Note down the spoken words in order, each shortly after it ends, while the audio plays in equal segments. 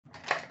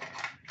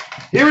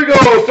Here we go.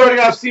 Starting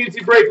off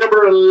CNC break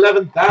number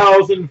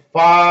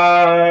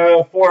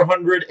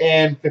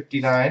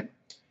 11,459.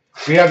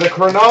 We have the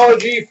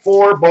Chronology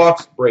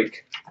 4-box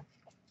break.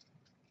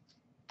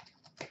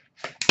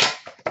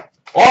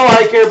 All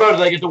I care about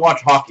is I get to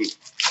watch hockey.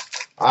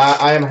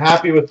 I am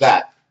happy with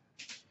that.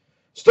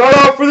 Start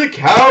off for the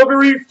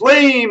Calgary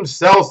Flames,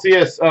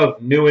 Celsius of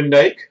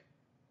Nieuwendyk.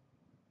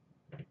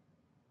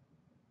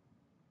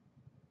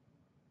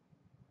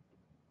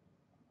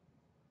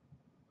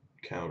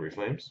 Calgary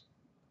Flames.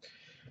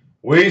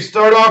 We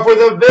start off with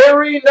a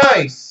very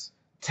nice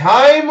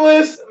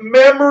Timeless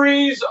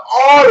Memories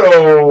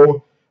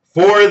auto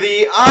for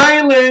the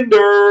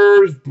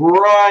Islanders,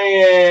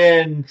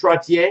 Bryan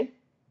Trottier.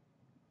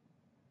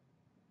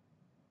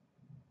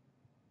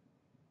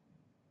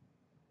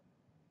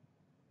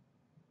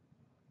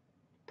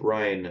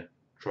 Bryan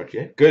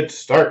Trottier. Good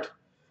start.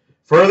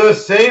 For the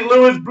St.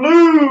 Louis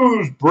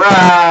Blues,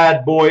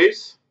 Brad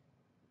Boyes.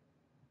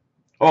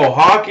 Oh,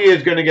 hockey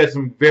is going to get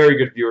some very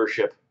good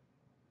viewership.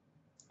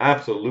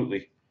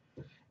 Absolutely.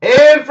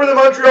 And for the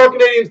Montreal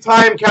Canadiens,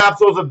 Time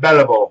Capsules of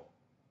Beliveau.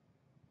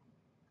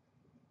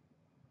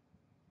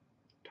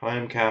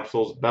 Time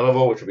Capsules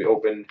Beliveau, which will be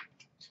opened.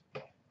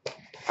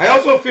 I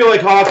also feel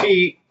like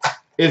hockey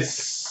is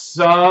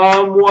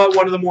somewhat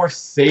one of the more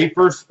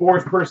safer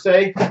sports per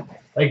se.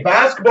 Like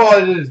basketball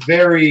is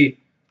very,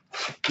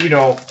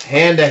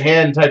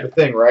 hand-to-hand type of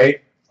thing,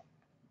 right?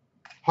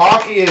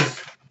 Hockey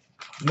is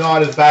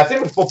not as bad.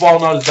 Same with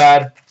football, not as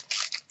bad.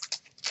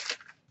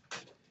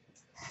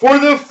 For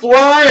the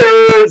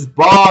Flyers,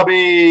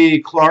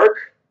 Bobby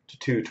Clark to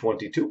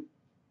 222.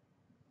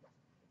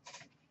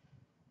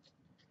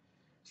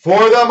 For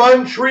the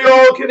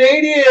Montreal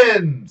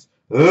Canadiens,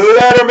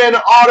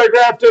 Letterman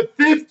autograph to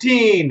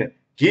 15,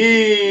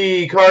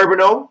 Guy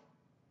Carbonneau.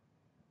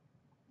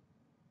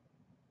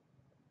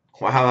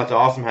 Wow, that's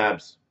awesome,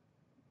 Habs.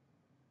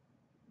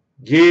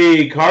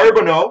 Guy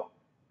Carbonneau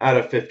out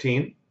of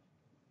 15.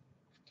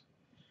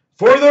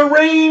 For the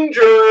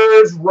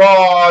Rangers,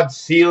 Rod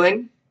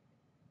Sealing.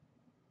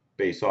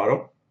 Base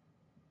auto.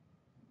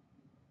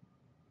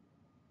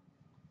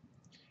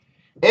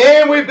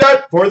 And we've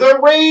got, for the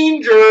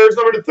Rangers,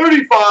 number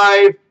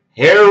 35,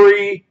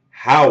 Harry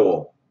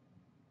Howell.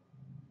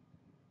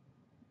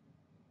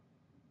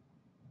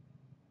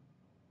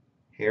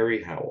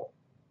 Harry Howell.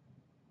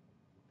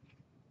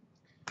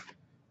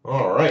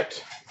 All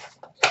right.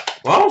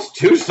 Well, it's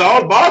two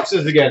solid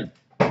boxes again.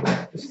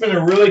 This has been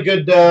a really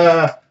good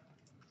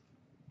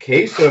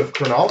case of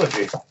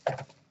Chronology.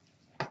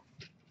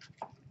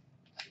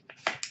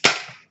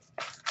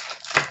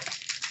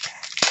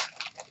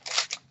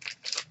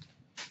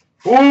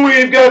 Who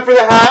we've got for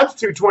the Habs,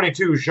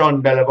 222,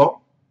 Sean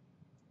Beliveau.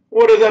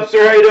 What is up,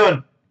 sir? How you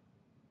doing?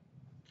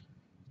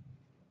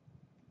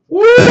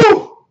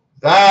 Woo!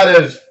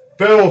 That is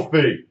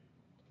filthy.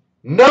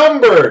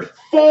 Numbered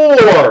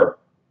 4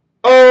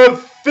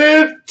 of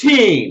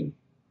 15.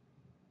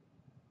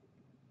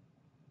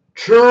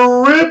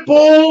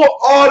 Triple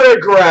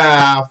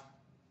autograph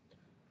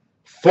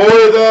for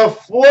the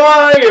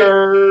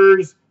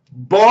Flyers,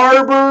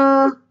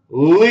 Barber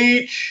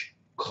Leach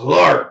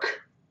Clark.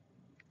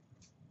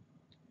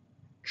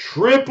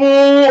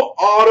 Triple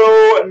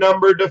auto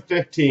numbered to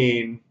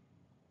 15.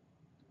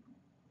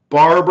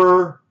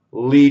 Barber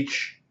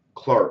Leach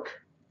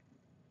Clark.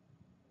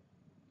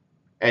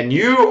 And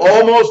you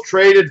almost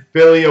traded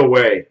Philly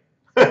away.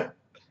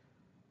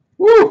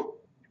 Woo!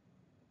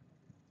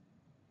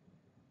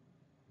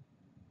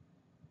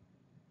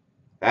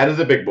 That is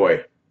a big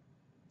boy.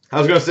 I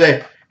was going to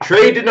say,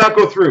 trade did not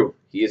go through.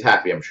 He is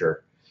happy, I'm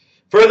sure.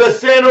 For the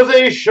San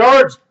Jose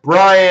Sharks,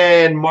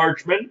 Brian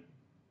Marchment.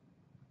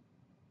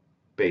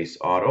 Base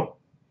auto.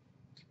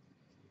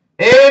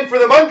 And for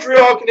the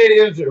Montreal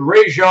Canadiens,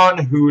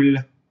 Réjean Houle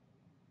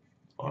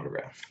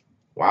autograph.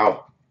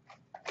 Wow.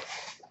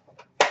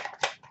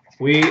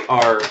 We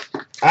are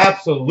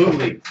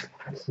absolutely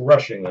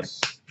crushing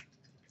this.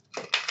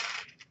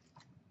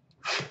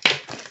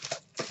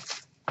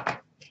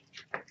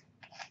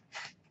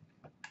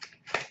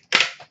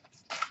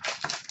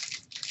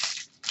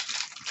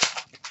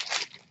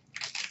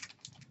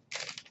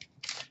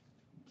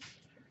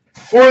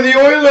 For the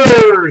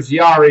Oilers,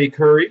 Yari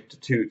Curry to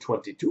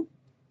 222.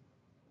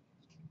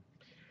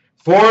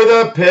 For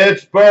the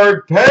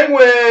Pittsburgh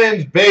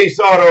Penguins, base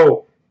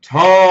auto,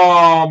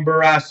 Tom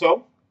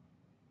Barrasso.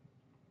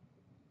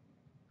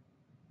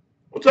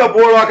 What's up,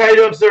 Warlock? How you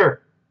doing,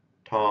 sir?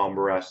 Tom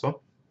Barrasso.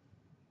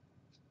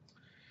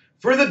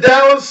 For the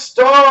Dallas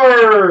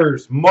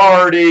Stars,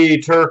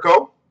 Marty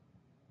Turco.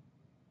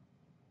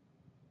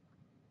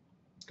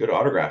 Good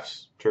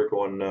autographs,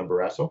 Turco and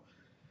Barrasso.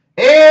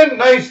 And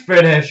nice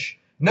finish.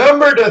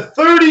 Number to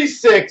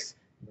 36,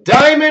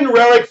 Diamond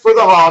Relic for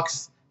the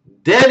Hawks,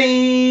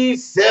 Denny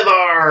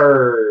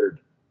Savard.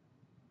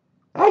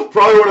 That was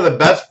probably one of the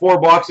best 4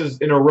 boxes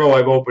in a row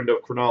I've opened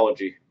of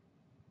Chronology.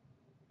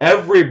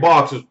 Every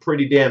box was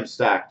pretty damn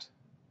stacked.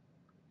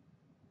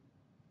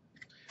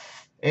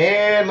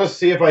 And let's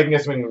see if I can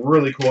get something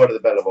really cool out of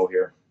the Beliveau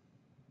here.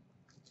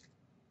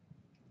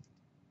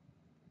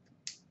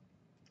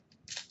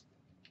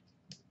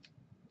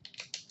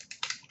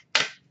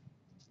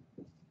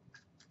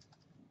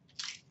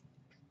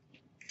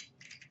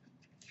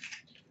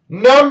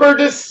 Number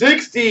to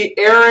 60,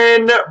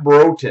 Aaron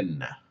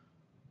Broughton.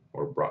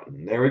 Or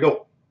Broughton. There we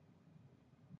go.